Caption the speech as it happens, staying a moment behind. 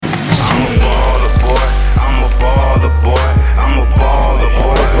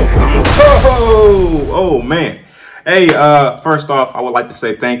Oh man. Hey, first off, I would like to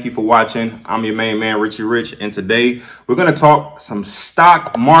say thank you for watching. I'm your main man, Ritchie Rich, and today we're going to talk some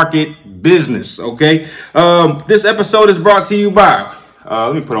stock market business, okay? This episode is brought to you by,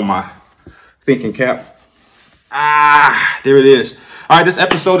 let me put on my thinking cap. There it is. All right, this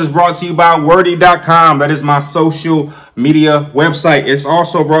episode is brought to you by wordy.com. That is my social media website. It's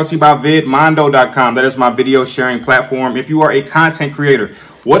also brought to you by vidmondo.com. That is my video sharing platform. If you are a content creator,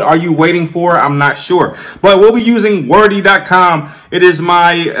 what are you waiting for? I'm not sure. But we'll be using wordy.com. It is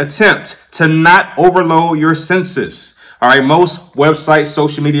my attempt to not overload your senses. All right, most websites,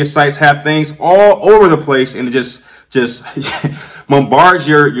 social media sites have things all over the place and it just bombards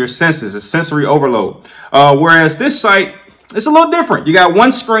your senses. It's sensory overload. Whereas this site, it's a little different. You got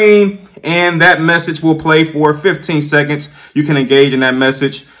one screen and that message will play for 15 seconds. You can engage in that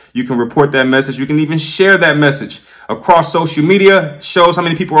message. You can report that message. You can even share that message across social media. Shows how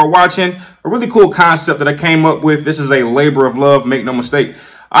many people are watching. A really cool concept that I came up with. This is a labor of love. Make no mistake.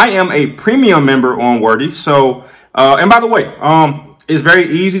 I am a premium member on Wordy. So, and by the way, it's very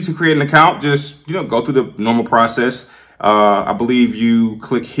easy to create an account. Just, go through the normal process. I believe you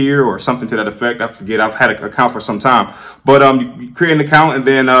click here or something to that effect. I forget. I've had an account for some time, but you create an account and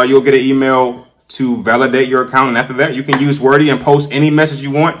then you'll get an email to validate your account. And after that, you can use Wordy and post any message you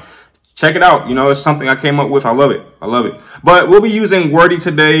want. Check it out. It's something I came up with. I love it. But we'll be using Wordy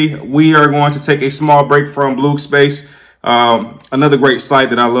today. We are going to take a small break from Blue Space, another great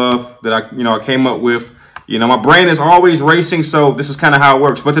site that I love that I came up with. My brain is always racing, so this is kind of how it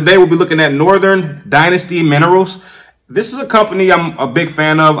works. But today we'll be looking at Northern Dynasty Minerals. This is a company I'm a big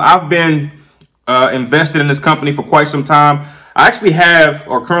fan of. I've been invested in this company for quite some time. I actually have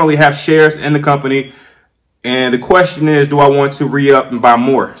or currently have shares in the company. And the question is, do I want to re-up and buy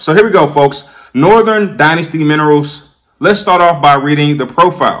more? So here we go, folks. Northern Dynasty Minerals. Let's start off by reading the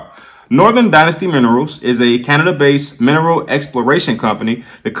profile. Northern Dynasty Minerals is a Canada-based mineral exploration company.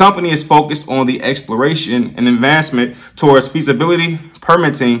 The company is focused on the exploration and advancement towards feasibility,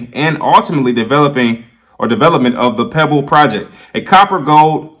 permitting, and ultimately development of the Pebble Project, a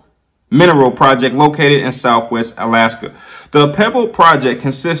copper-gold mineral project located in southwest Alaska. The Pebble Project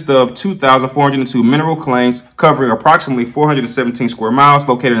consists of 2,402 mineral claims covering approximately 417 square miles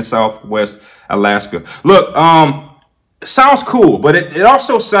located in southwest Alaska. Look, sounds cool, but it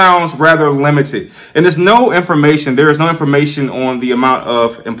also sounds rather limited. And there is no information on the amount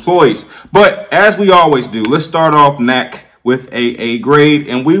of employees. But as we always do, let's start off NAC with a grade,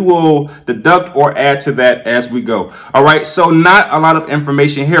 and we will deduct or add to that as we go. All right, so not a lot of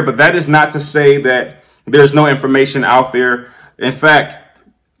information here, but that is not to say that there's no information out there. In fact,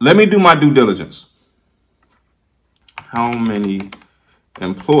 let me do my due diligence. How many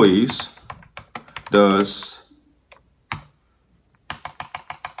employees does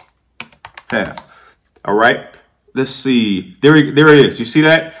have? All right, let's see. There it is. You see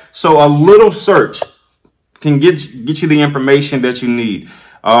that? So a little search can get you the information that you need.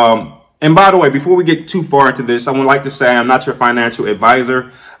 And by the way, before we get too far into this, I would like to say I'm not your financial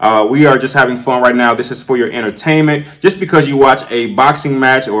advisor. We are just having fun right now. This is for your entertainment. Just because you watch a boxing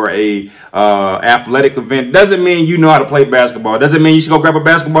match or a athletic event doesn't mean you know how to play basketball. Doesn't mean you should go grab a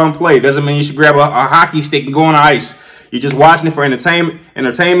basketball and play. Doesn't mean you should grab a hockey stick and go on the ice. You're just watching it for entertainment,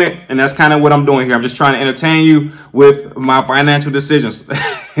 and that's kind of what I'm doing here. I'm just trying to entertain you with my financial decisions.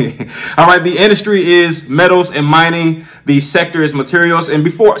 All right, the industry is metals and mining. The sector is materials. And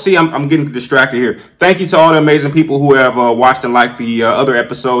I'm getting distracted here. Thank you to all the amazing people who have watched and liked the other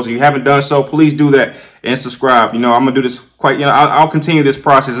episodes. If you haven't done so, please do that and subscribe. I'm going to do this I'll continue this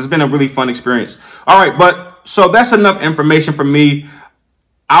process. It's been a really fun experience. All right, so that's enough information for me.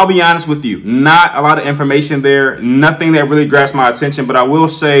 I'll be honest with you, not a lot of information there, nothing that really grabs my attention, but I will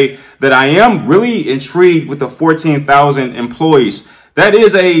say that I am really intrigued with the 14,000 employees. That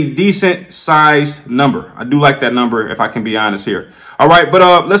is a decent sized number. I do like that number, if I can be honest here. All right,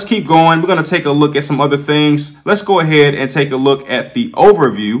 but let's keep going. We're going to take a look at some other things. Let's go ahead and take a look at the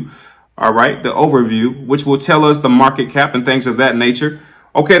overview. All right, the overview, which will tell us the market cap and things of that nature.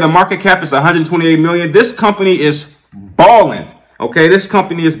 Okay, the market cap is 128 million. This company is balling. Okay, this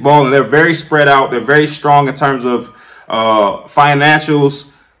company is balling. They're very spread out. They're very strong in terms of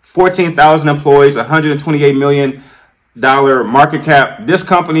financials. 14,000 employees, $128 million market cap. This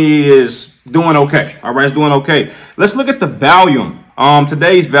company is doing okay. All right, it's doing okay. Let's look at the volume.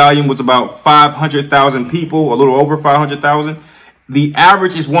 Today's volume was about 500,000 people, a little over 500,000. The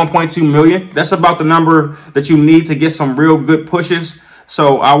average is 1.2 million. That's about the number that you need to get some real good pushes.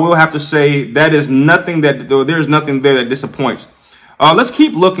 So I will have to say that is nothing there's nothing there that disappoints. Let's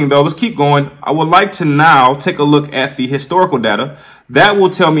keep looking, though. Let's keep going. I would like to now take a look at the historical data. That will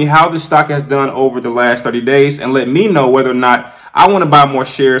tell me how this stock has done over the last 30 days and let me know whether or not I want to buy more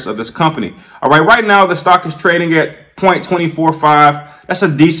shares of this company. All right, right now the stock is trading at 0.245. That's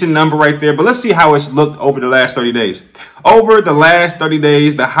a decent number right there. But let's see how it's looked over the last 30 days. Over the last 30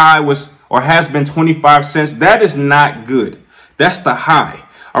 days, the high was or has been 25 cents. That is not good. That's the high.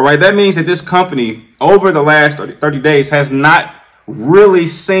 All right, that means that this company over the last 30 days has not really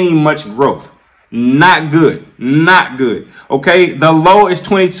seen much growth. Not good. Not good. Okay, the low is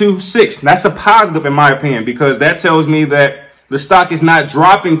 22.6. That's a positive in my opinion, because that tells me that the stock is not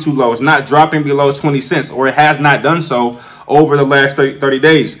dropping too low. It's not dropping below 20 cents, or it has not done so over the last 30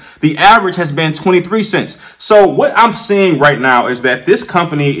 days. The average has been 23 cents. So what I'm seeing right now is that this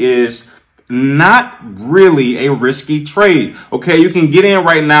company is not really a risky trade. Okay, you can get in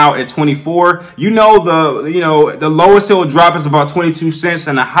right now at 24. The lowest it'll drop is about 22 cents,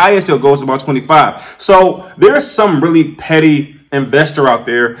 and the highest it'll go is about 25. So there's some really petty investor out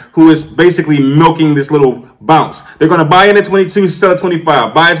there who is basically milking this little bounce. They're going to buy in at 22, sell at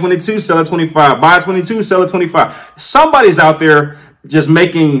 25, buy at 22, sell at 25, buy at 22, sell at 25. Somebody's out there just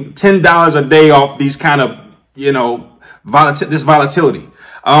making $10 a day off these kind of, this volatility.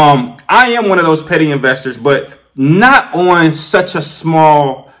 I am one of those petty investors, but not on such a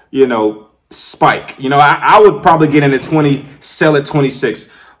small, spike. I would probably get in at 20, sell at 26,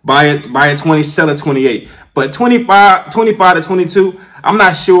 buy at 20, sell at 28. But 25 to 22, I'm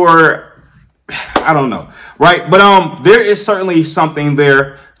not sure. I don't know. Right. But there is certainly something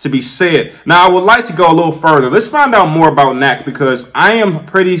there to be said. Now, I would like to go a little further. Let's find out more about NAC, because I am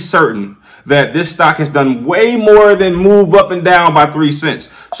pretty certain that this stock has done way more than move up and down by 3 cents.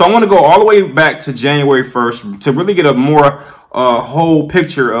 So I want to go all the way back to January 1st to really get a more whole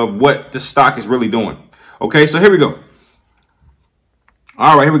picture of what the stock is really doing. Okay, so here we go.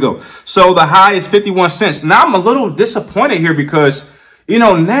 All right, here we go. So the high is 51 cents. Now I'm a little disappointed here because,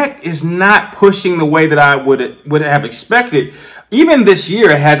 NAC is not pushing the way that I would have expected. Even this year,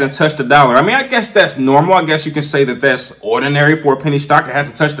 it hasn't touched $1. I mean, I guess that's normal. I guess you can say that that's ordinary for a penny stock. It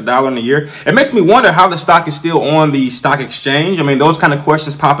hasn't touched $1 in a year. It makes me wonder how the stock is still on the stock exchange. I mean, those kind of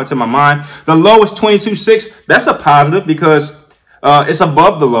questions pop into my mind. The low is 22.6. That's a positive because it's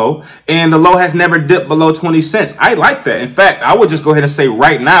above the low, and the low has never dipped below 20 cents. I like that. In fact, I would just go ahead and say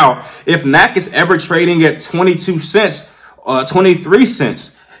right now, if NAC is ever trading at 22 cents, 23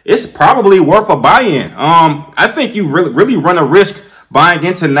 cents, it's probably worth a buy-in. I think you really run a risk buying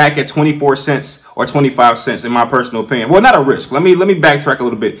into NAC at 24 cents or 25 cents, in my personal opinion. Well, not a risk. Let me backtrack a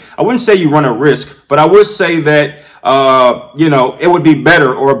little bit. I wouldn't say you run a risk, but I would say that it would be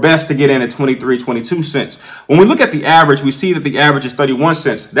better or best to get in at 23, 22 cents. When we look at the average, we see that the average is 31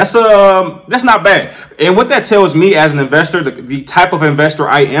 cents. That's not bad. And what that tells me as an investor, the type of investor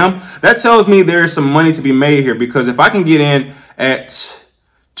I am, that tells me there's some money to be made here, because if I can get in at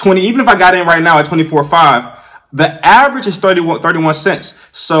 20, even if I got in right now at 24.5, the average is 31 cents.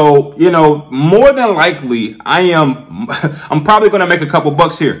 So, more than likely I'm probably going to make a couple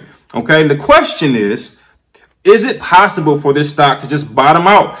bucks here. Okay. And the question is it possible for this stock to just bottom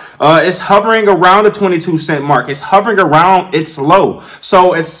out? It's hovering around the 22 cent mark. It's hovering around its low.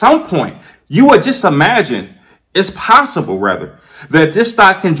 So at some point, you would just imagine it's possible, rather, that this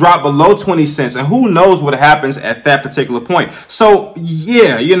stock can drop below 20 cents. And who knows what happens at that particular point. So,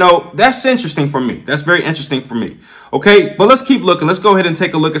 yeah, that's interesting for me. That's very interesting for me. Okay, but let's keep looking. Let's go ahead and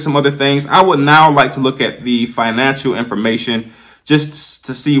take a look at some other things. I would now like to look at the financial information just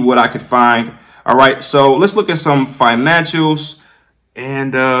to see what I could find. All right, so let's look at some financials,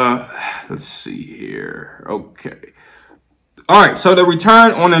 and let's see here. Okay. All right, so the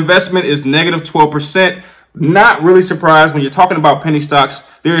return on investment is negative 12%. Not really surprised when you're talking about penny stocks.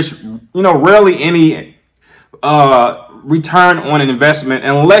 There's, rarely any return on an investment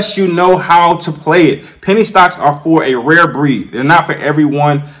unless you know how to play it. Penny stocks are for a rare breed. They're not for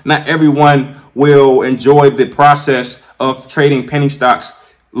everyone. Not everyone will enjoy the process of trading penny stocks.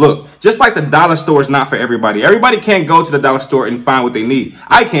 Look, just like the dollar store is not for everybody. Everybody can't go to the dollar store and find what they need.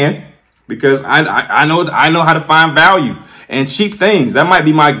 I can, because I know how to find value and cheap things. That might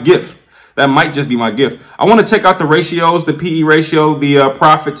be my gift. That might just be my gift. I want to check out the ratios, the PE ratio, the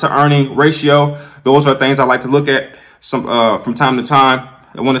profit to earning ratio. Those are things I like to look at from time to time.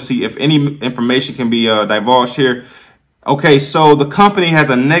 I want to see if any information can be divulged here. Okay, so the company has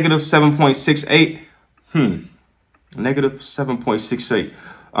a negative 7.68. Negative 7.68.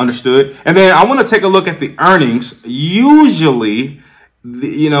 Understood. And then I want to take a look at the earnings. Usually,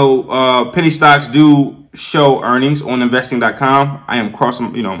 penny stocks do show earnings on investing.com. I am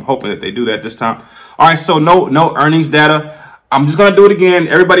I'm hoping that they do that this time. All right, so no earnings data. I'm just going to do it again.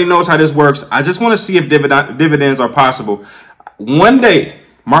 Everybody knows how this works. I just want to see if dividends are possible. One day,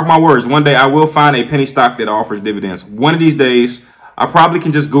 mark my words, one day I will find a penny stock that offers dividends. One of these days, I probably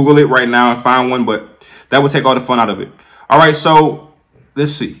can just Google it right now and find one, but that would take all the fun out of it. All right, so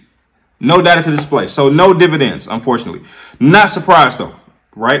let's see. No data to display. So no dividends, unfortunately. Not surprised though,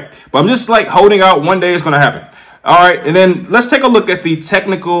 right? But I'm just like holding out. One day it's going to happen. All right, and then let's take a look at the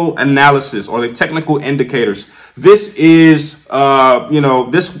technical analysis or the technical indicators. This is,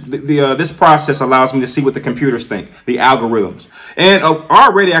 this process allows me to see what the computers think, the algorithms. And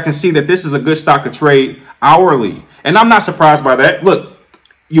already I can see that this is a good stock to trade hourly. And I'm not surprised by that. Look,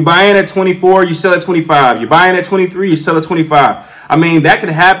 you buy in at 24, you sell at 25. You buy in at 23, you sell at 25. I mean, that could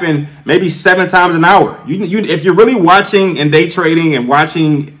happen maybe 7 times an hour. If you're really watching and day trading and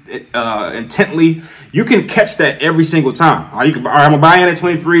watching intently, you can catch that every single time. I'm gonna buy in at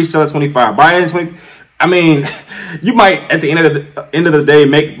 23, sell at 25. Buy in at 20. I mean, you might at the end of the day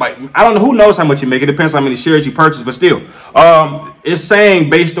make, like, I don't know, who knows how much you make. It depends on how many shares you purchase, but still, it's saying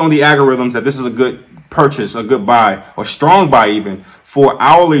based on the algorithms that this is a good purchase, a good buy, or strong buy even for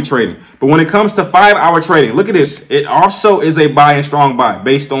hourly trading. But when it comes to 5-hour trading, look at this. It also is a buy and strong buy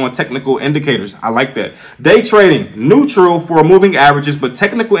based on technical indicators. I like that. Day trading, neutral for moving averages, but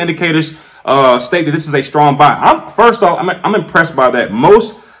technical indicators state that this is a strong buy. I'm impressed by that.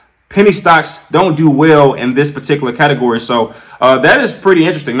 Most penny stocks don't do well in this particular category. So that is pretty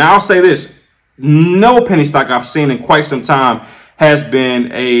interesting. Now I'll say this. No penny stock I've seen in quite some time has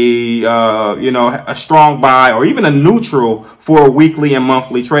been a strong buy or even a neutral for weekly and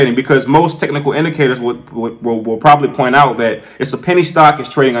monthly trading, because most technical indicators will probably point out that it's a penny stock, it's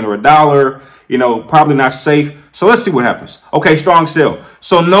trading under $1, probably not safe. So let's see what happens. Okay, strong sell.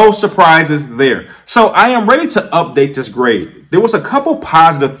 So no surprises there. So I am ready to update this grade. There was a couple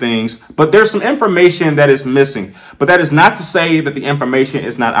positive things, but there's some information that is missing. But that is not to say that the information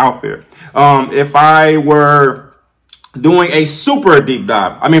is not out there. If I were doing a super deep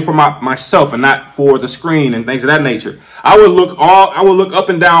dive, I mean for myself and not for the screen and things of that nature, I would look up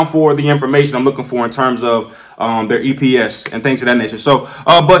and down for the information I'm looking for in terms of their EPS and things of that nature. So,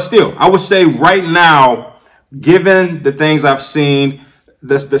 but still, I would say right now, given the things I've seen,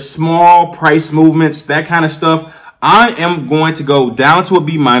 the small price movements, that kind of stuff, I am going to go down to a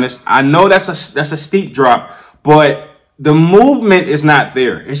B-. I know that's a steep drop, but the movement is not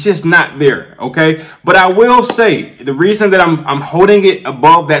there. It's just not there, okay? But I will say the reason that I'm holding it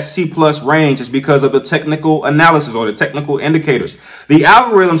above that C+ range is because of the technical analysis or the technical indicators. The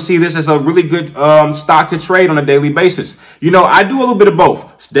algorithms see this as a really good stock to trade on a daily basis. I do a little bit of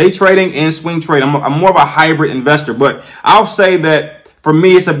both, day trading and swing trade. I'm more of a hybrid investor, but I'll say that for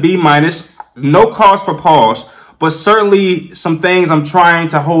me, it's a B-. No cause for pause, but certainly some things I'm trying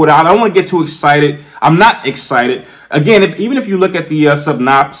to hold out. I don't want to get too excited. I'm not excited. Again, even if you look at the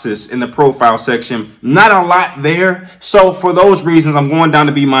synopsis in the profile section, not a lot there. So for those reasons, I'm going down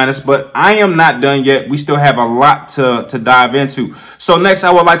to B-, but I am not done yet. We still have a lot to dive into. So next,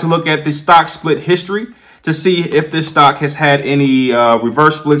 I would like to look at the stock split history to see if this stock has had any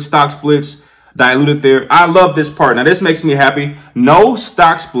reverse splits, stock splits, diluted there. I love this part. Now, this makes me happy. No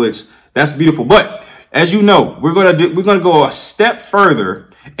stock splits. That's beautiful. But as you know, we're gonna go a step further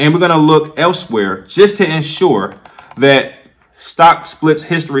and we're gonna look elsewhere just to ensure that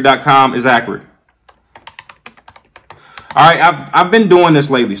stocksplitshistory.com is accurate. All right, I've been doing this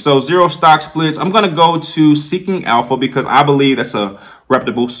lately. So 0 stock splits. I'm gonna go to Seeking Alpha because I believe that's a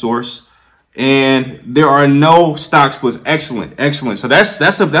reputable source. And there are no stock splits. Excellent. So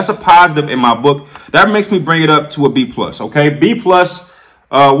that's a positive in my book. That makes me bring it up to a B+. Okay, B+.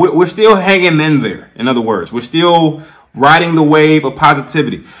 We're still hanging in there. In other words, we're still riding the wave of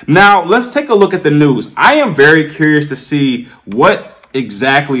positivity. Now, let's take a look at the news. I am very curious to see what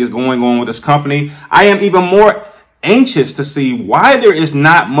exactly is going on with this company. I am even more anxious to see why there is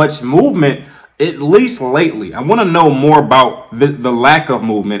not much movement, at least lately. I want to know more about the lack of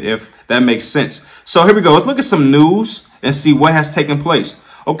movement, if that makes sense. So here we go. Let's look at some news and see what has taken place.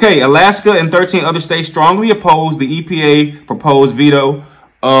 Okay, Alaska and 13 other states strongly oppose the EPA proposed veto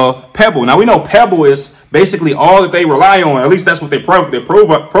of Pebble. Now, we know Pebble is basically all that they rely on. At least that's what their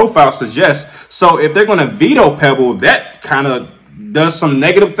profile suggests. So if they're going to veto Pebble, that kind of does some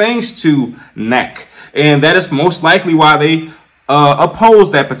negative things to NAC. And that is most likely why they oppose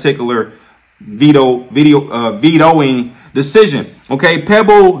that particular vetoing decision. Okay,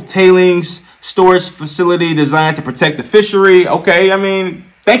 Pebble tailings storage facility designed to protect the fishery. Okay, I mean,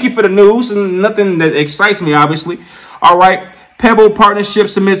 thank you for the news, and nothing that excites me, obviously. All right. Pebble Partnership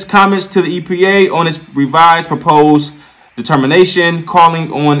submits comments to the EPA on its revised proposed determination,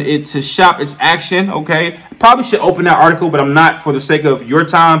 calling on it to shop its action. Okay, probably should open that article, but I'm not for the sake of your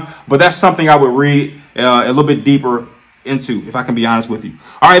time. But that's something I would read a little bit deeper into, if I can be honest with you.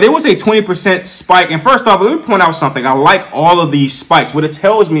 All right, there was a 20% spike. And first off, let me point out something. I like all of these spikes. What it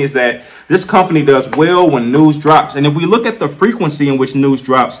tells me is that this company does well when news drops. And if we look at the frequency in which news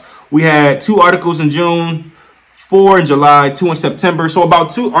drops, we had 2 articles in June, 4 in July, 2 in September. So about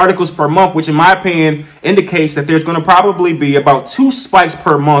 2 articles per month, which in my opinion indicates that there's going to probably be about 2 spikes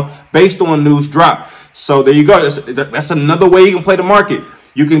per month based on news drop. So there you go. That's another way you can play the market.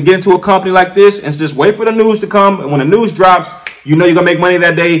 You can get into a company like this and just wait for the news to come. And when the news drops, you know you're gonna make money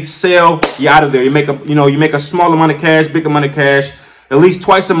that day. Sell, you're out of there. You make a small amount of cash, big amount of cash, at least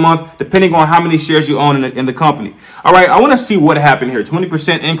twice a month, depending on how many shares you own in the company. All right, I want to see what happened here.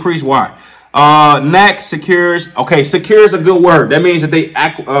 20% increase. Why? NAC secures. Okay, secure is a good word. That means that they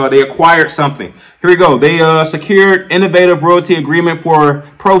acquired something. Here we go. They secured innovative royalty agreement for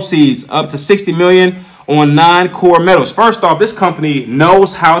proceeds up to 60 million on 9 core metals. First off, this company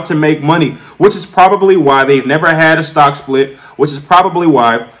knows how to make money, which is probably why they've never had a stock split, which is probably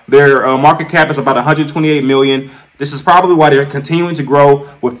why their market cap is about 128 million. This is probably why they're continuing to grow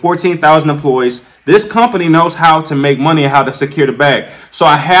with 14,000 employees. This company knows how to make money and how to secure the bag. So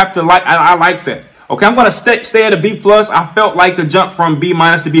I have to I like that. Okay, I'm going to stay at a B+. I felt like the jump from B-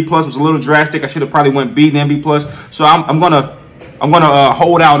 to B+ was a little drastic. I should have probably went B then B+. So I'm going to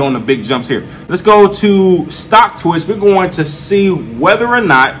hold out on the big jumps here. Let's go to stock twist. We're going to see whether or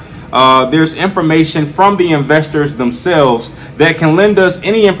not there's information from the investors themselves that can lend us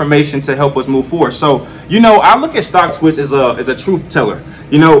any information to help us move forward. So, I look at stock twist as a truth teller.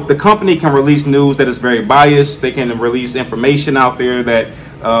 The company can release news that is very biased. They can release information out there that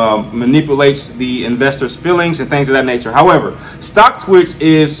manipulates the investors' feelings and things of that nature. However, stock twist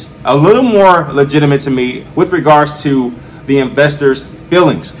is a little more legitimate to me with regards to the investors'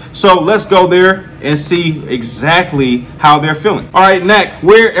 feelings. So let's go there and see exactly how they're feeling. All right, NAC,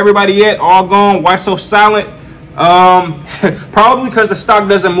 where everybody at? All gone? Why so silent? Probably because the stock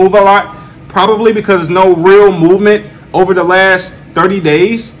doesn't move a lot. Probably because there's no real movement over the last 30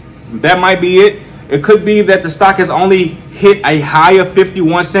 days. That might be it. It could be that the stock has only hit a high of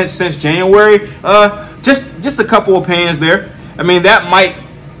 51 cents since January. Just a couple of opinions there. I mean, that might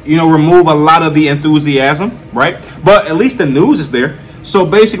remove a lot of the enthusiasm, right? But at least the news is there. So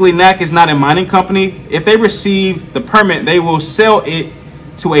basically, NAC is not a mining company. If they receive the permit, they will sell it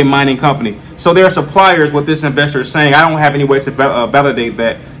to a mining company. So they're suppliers. What this investor is saying, I don't have any way to validate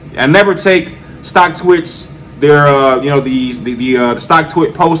that. I never take stock twits, their the stock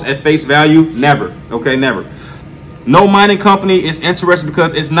twit posts at face value. Never. Okay, never. No mining company is interested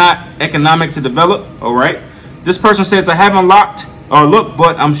because it's not economic to develop. All right. This person says, I haven't look,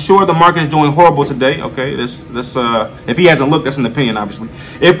 but I'm sure the market is doing horrible today. Okay, this if he hasn't looked, that's an opinion, obviously.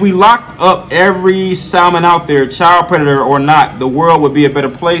 If we locked up every salmon out there, child predator or not, the world would be a better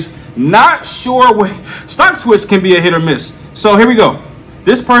place. Not sure. Stock twists can be a hit or miss. So here we go.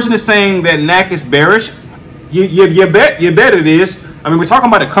 This person is saying that NAC is bearish. You bet it is. I mean, we're talking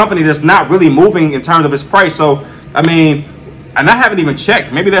about a company that's not really moving in terms of its price. So I mean, and I haven't even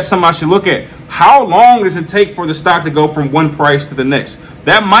checked. Maybe that's something I should look at. How long does it take for the stock to go from one price to the next?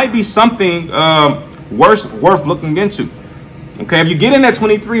 That might be something worth looking into. Okay, if you get in at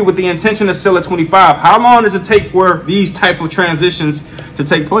 23 with the intention to sell at 25, how long does it take for these type of transitions to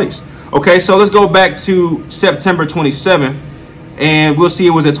take place? Okay, so let's go back to September 27th, and we'll see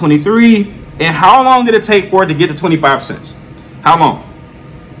it was at 23. And how long did it take for it to get to 25 cents? How long?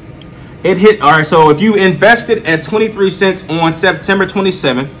 It hit. All right, so if you invested at 23 cents on September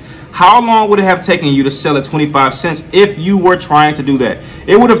 27th, how long would it have taken you to sell at 25 cents if you were trying to do that?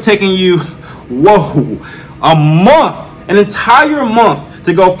 It would have taken you, a month, an entire month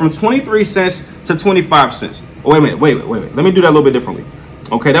to go from 23 cents to 25 cents. Oh, wait a minute. Let me do that a little bit differently.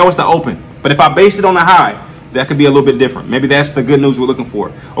 Okay, that was the open. But if I base it on the high, that could be a little bit different. Maybe that's the good news we're looking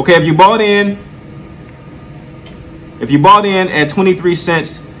for. Okay, if you bought in at 23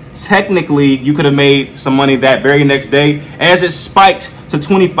 cents, technically you could have made some money that very next day as it spiked to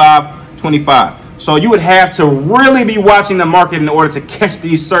 25. So you would have to really be watching the market in order to catch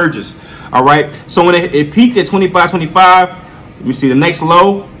these surges. All right, so when it peaked at 25, let me see, the next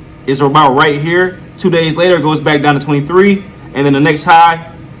low is about right here. 2 days later it goes back down to 23, and then the next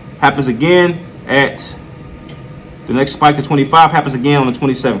high happens again at the next spike to 25 happens again on the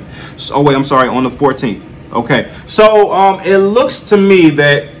 27th. So, on the 14th. Okay, so it looks to me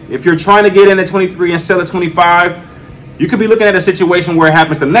that if you're trying to get in at 23 and sell at 25, you could be looking at a situation where it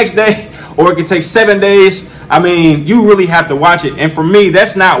happens the next day, or it could take 7 days. I mean, you really have to watch it. And for me,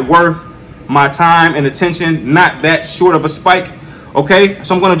 that's not worth my time and attention, not that short of a spike. Okay,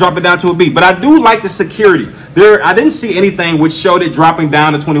 so I'm going to drop it down to a B. But I do like the security. I didn't see anything which showed it dropping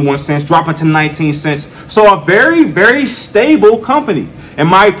down to 21 cents, dropping to 19 cents. So a very, very stable company, in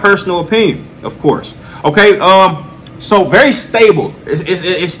my personal opinion, of course. Okay, so very stable.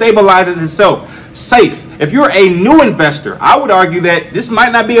 It stabilizes itself. Safe. If you're a new investor, I would argue that this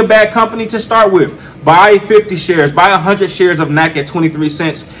might not be a bad company to start with. Buy 50 shares, buy 100 shares of NAC at 23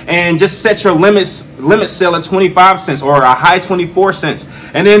 cents, and just set your limit sale at 25 cents or a high 24 cents.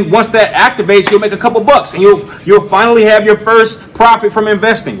 And then once that activates, you'll make a couple bucks, and you'll finally have your first profit from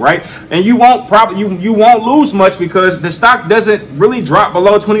investing, right? And you won't lose much because the stock doesn't really drop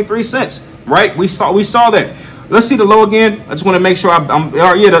below 23 cents, right? We saw that. Let's see the low again. I just want to make sure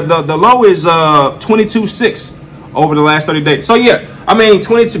the low is 22.6 over the last 30 days. So yeah, I mean,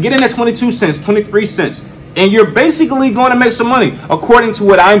 get in at 22 cents, 23 cents, and you're basically going to make some money according to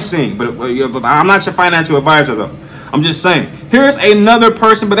what I'm seeing. But I'm not your financial advisor though. I'm just saying. Here's another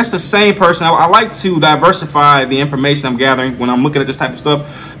person, but that's the same person. I like to diversify the information I'm gathering when I'm looking at this type of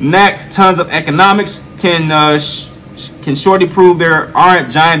stuff. NAC, tons of economics, can shortly prove there aren't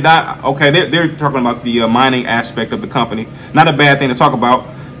giant okay, they're talking about the mining aspect of the company. Not a bad thing to talk about.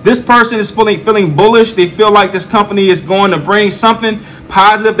 This person is feeling bullish. They feel like this company is going to bring something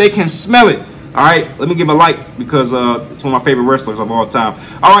positive. They can smell it. All right, let me give a like because it's one of my favorite wrestlers of all time.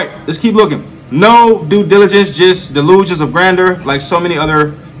 All right, let's keep looking. No due diligence, just delusions of grandeur like so many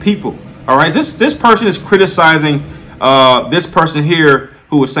other people. All right, this person is criticizing this person here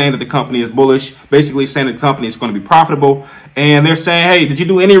who was saying that the company is bullish, basically saying that the company is going to be profitable. And they're saying, hey, did you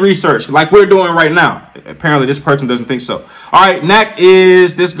do any research like we're doing right now? Apparently, this person doesn't think so. All right, NAC,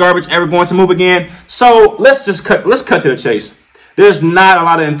 is this garbage ever going to move again? So let's cut to the chase. There's not a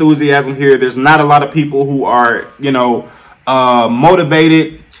lot of enthusiasm here. There's not a lot of people who are,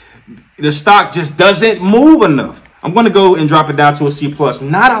 motivated. The stock just doesn't move enough. I'm going to go and drop it down to a C+.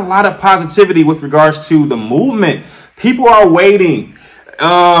 Not a lot of positivity with regards to the movement. People are waiting.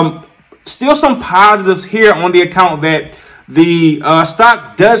 Still some positives here on the account that the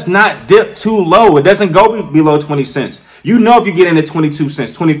stock does not dip too low. It doesn't go below 20 cents. You know, if you get in at 22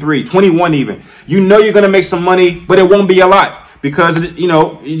 cents, 23, 21 even, you know you're going to make some money, but it won't be a lot because,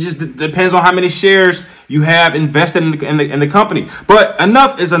 it just depends on how many shares you have invested in the company. But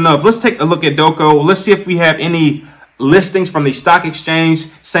enough is enough. Let's take a look at Doco. Let's see if we have any listings from the stock exchange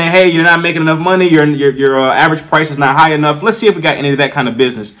saying, hey, you're not making enough money, your average price is not high enough. Let's see if we got any of that kind of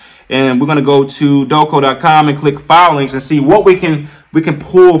business. And we're going to go to doco.com and click filings and see what we can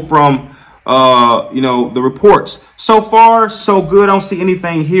pull from the reports. So far, so good. I don't see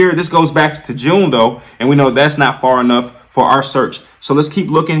anything here. This goes back to June though, and we know that's not far enough for our search. So let's keep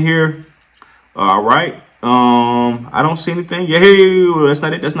looking here. All right. I don't see anything. Yeah, that's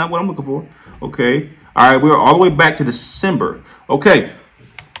not it. That's not what I'm looking for. Okay. All right, we're all the way back to December. Okay.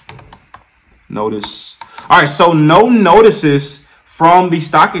 Notice. All right, so no notices from the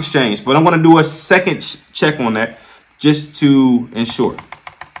stock exchange, but I'm going to do a second check on that just to ensure.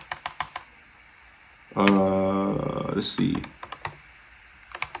 Let's see.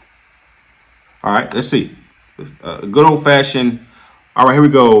 All right, let's see. Good old fashioned. All right, here we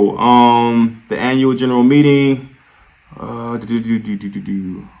go. The annual general meeting. What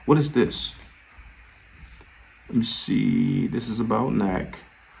is this? Let me see. This is about NAC.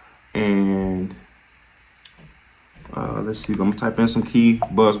 And let's see. I'm going to type in some key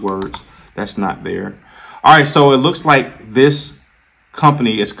buzzwords. That's not there. All right. So it looks like this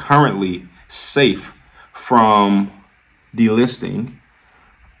company is currently safe from delisting,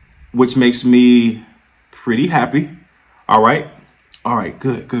 which makes me pretty happy. All right. All right.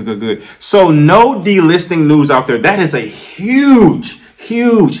 Good. So no delisting news out there. That is a huge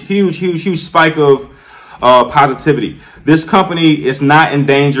spike of positivity. This company is not in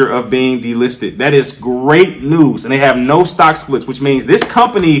danger of being delisted. That is great news. And they have no stock splits, which means this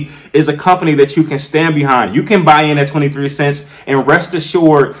company is a company that you can stand behind. You can buy in at 23 cents and rest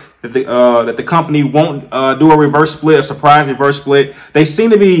assured that the company won't do a reverse split, a surprise reverse split. They seem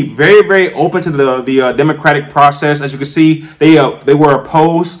to be very open to the democratic process. As you can see, they were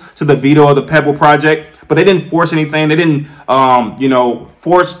opposed to the veto of the Pebble project, but they didn't force anything. They didn't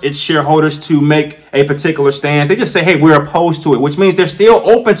force its shareholders to make a particular stance. They just say, hey, we're opposed to it, which means they're still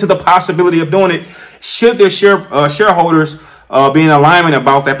open to the possibility of doing it should their shareholders be in alignment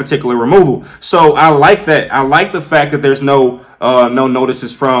about that particular removal. So I like that. I like the fact that there's no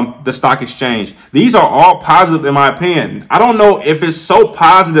notices from the stock exchange. These are all positive in my opinion. I don't know if it's so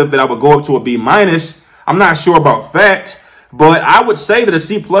positive that I would go up to a B minus. I'm not sure about that. But I would say that a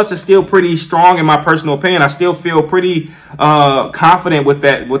C plus is still pretty strong in my personal opinion. I still feel pretty confident with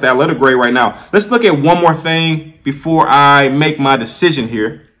that letter grade right now. Let's look at one more thing before I make my decision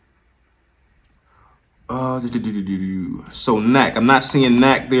here. So NAC, I'm not seeing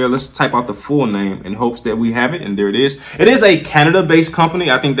NAC there. Let's type out the full name in hopes that we have it. And there it is. It is a Canada-based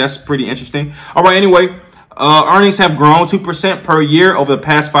company. I think that's pretty interesting. All right, anyway, earnings have grown 2% per year over the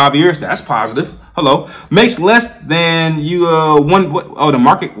past 5 years. That's positive. Hello. Makes less than you the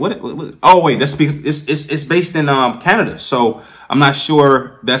market. What oh wait, that's because it's based in Canada. So I'm not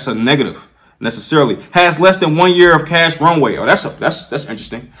sure that's a negative necessarily. Has less than 1 year of cash runway. Oh, that's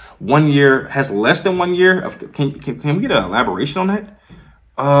interesting. 1 year has less than 1 year of can we get an elaboration on that?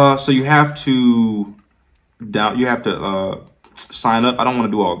 So you have to sign up. I don't want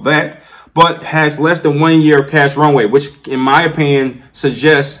to do all that, but has less than 1 year of cash runway, which in my opinion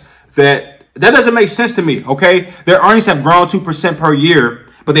suggests that doesn't make sense to me. Okay, their earnings have grown 2% per year,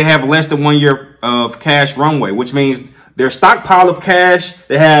 but they have less than 1 year of cash runway, which means their stockpile of cash,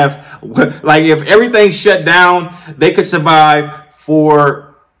 they have, like, if everything shut down, they could survive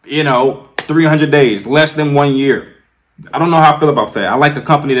for, 300 days, less than 1 year. I don't know how I feel about that. I like a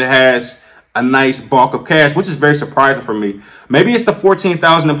company that has a nice bulk of cash, which is very surprising for me. Maybe it's the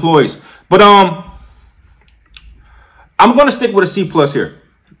 14,000 employees, but I'm going to stick with a C plus here.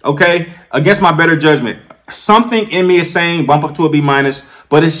 Okay, against my better judgment. Something in me is saying bump up to a B minus,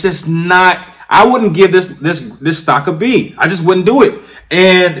 but it's just not. I wouldn't give this stock a B. I just wouldn't do it.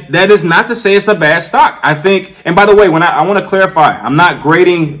 And that is not to say it's a bad stock. I think, and by the way, when I want to clarify, I'm not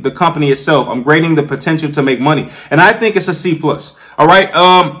grading the company itself. I'm grading the potential to make money. And I think it's a C plus. All right.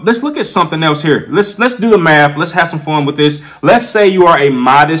 Let's look at something else here. Let's do the math. Let's have some fun with this. Let's say you are a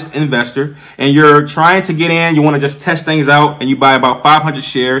modest investor and you're trying to get in. You want to just test things out and you buy about 500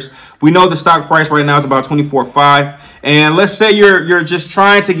 shares. We know the stock price right now is about 24.5. And let's say you're just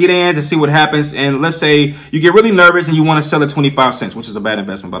trying to get in to see what happens. And let's say you get really nervous and you want to sell at 25 cents, which is a bad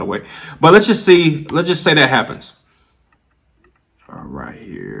investment, by the way. But let's just say that happens. All right,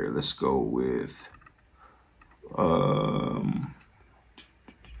 here. Let's go with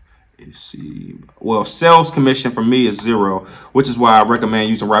let's see. Well, sales commission for me is 0, which is why I recommend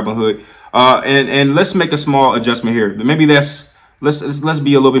using Robinhood. And let's make a small adjustment here. Maybe let's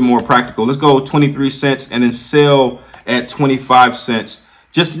be a little bit more practical. Let's go 23 cents and then sell at 25 cents.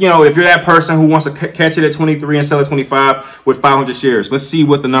 Just, if you're that person who wants to catch it at 23 and sell at 25 with 500 shares, let's see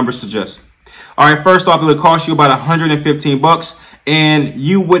what the numbers suggest. All right, first off, it would cost you about 115 bucks and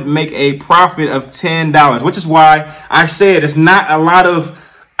you would make a profit of $10, which is why I said it's not a lot of,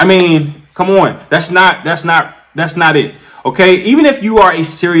 come on, that's not it. Okay, even if you are a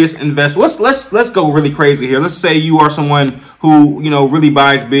serious investor, let's go really crazy here. Let's say you are someone who really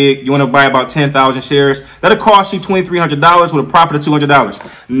buys big. You want to buy about 10,000 shares. That'll cost you $2,300 with a profit of $200.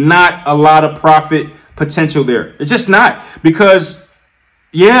 Not a lot of profit potential there. It's just not, because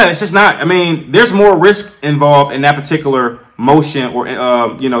it's just not. There's more risk involved in that particular motion, or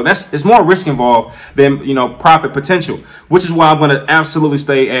there's more risk involved than profit potential, which is why I'm going to absolutely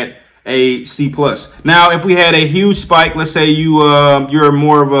stay at a C plus. Now, if we had a huge spike, let's say you're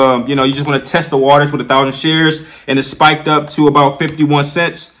more of a, you just want to test the waters with 1,000 shares and it spiked up to about 51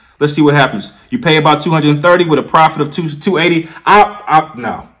 cents. Let's see what happens. You pay about 230 with a profit of 280.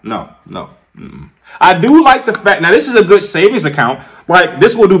 No. I do like the fact, now this is a good savings account. Like,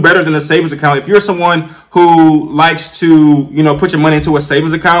 this will do better than a savings account. If you're someone who likes to, put your money into a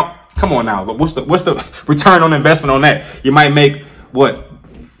savings account, come on now. What's the return on investment on that? You might make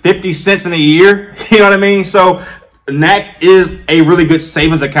 50 cents in a year. You know what I mean? So NAC is a really good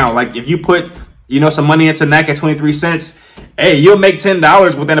savings account. Like, if you put, some money into NAC at 23 cents, hey, you'll make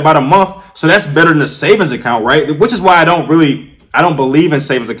 $10 within about a month. So that's better than a savings account, right? Which is why I don't believe in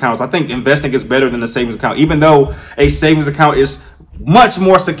savings accounts. I think investing is better than a savings account, even though a savings account is much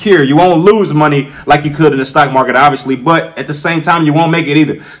more secure. You won't lose money like you could in the stock market, obviously, but at the same time, you won't make it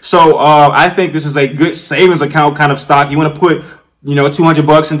either. So I think this is a good savings account kind of stock. You want to put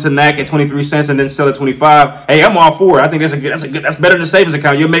 $200 into NAC at 23 cents and then sell at 25. Hey, I'm all for it. I think that's better than a savings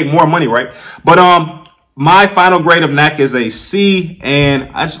account. You'll make more money, right? But my final grade of NAC is a C,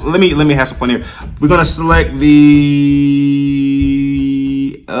 and let me have some fun here. We're gonna select the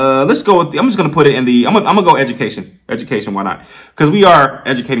let's go with I'm just gonna put it in the I'm gonna go education. Why not? Because we are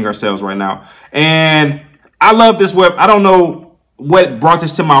educating ourselves right now, and I love this web. I don't know what brought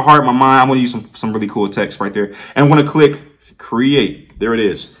this to my heart, my mind. I'm gonna use some really cool text right there, and I'm gonna click create. There it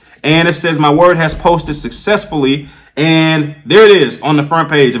is. And it says my word has posted successfully. And there it is on the front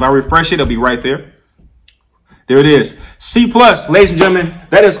page. If I refresh it, it'll be right there. There it is. C plus, ladies and gentlemen,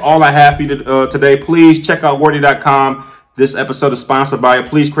 that is all I have for you today. Please check out worthy.com. This episode is sponsored by it.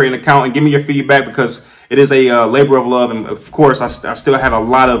 Please create an account and give me your feedback, because it is a labor of love. And of course, I still have a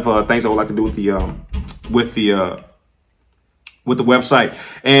lot of things I would like to do with the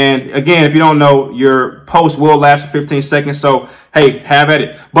website. And again, if you don't know, your post will last for 15 seconds. So, hey, have at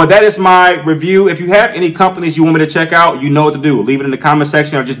it. But that is my review. If you have any companies you want me to check out, you know what to do. Leave it in the comment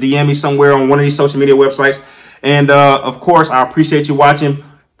section or just DM me somewhere on one of these social media websites. And of course, I appreciate you watching.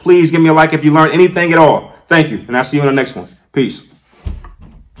 Please give me a like if you learned anything at all. Thank you. And I'll see you in the next one. Peace.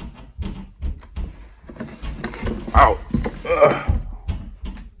 Out. Ugh.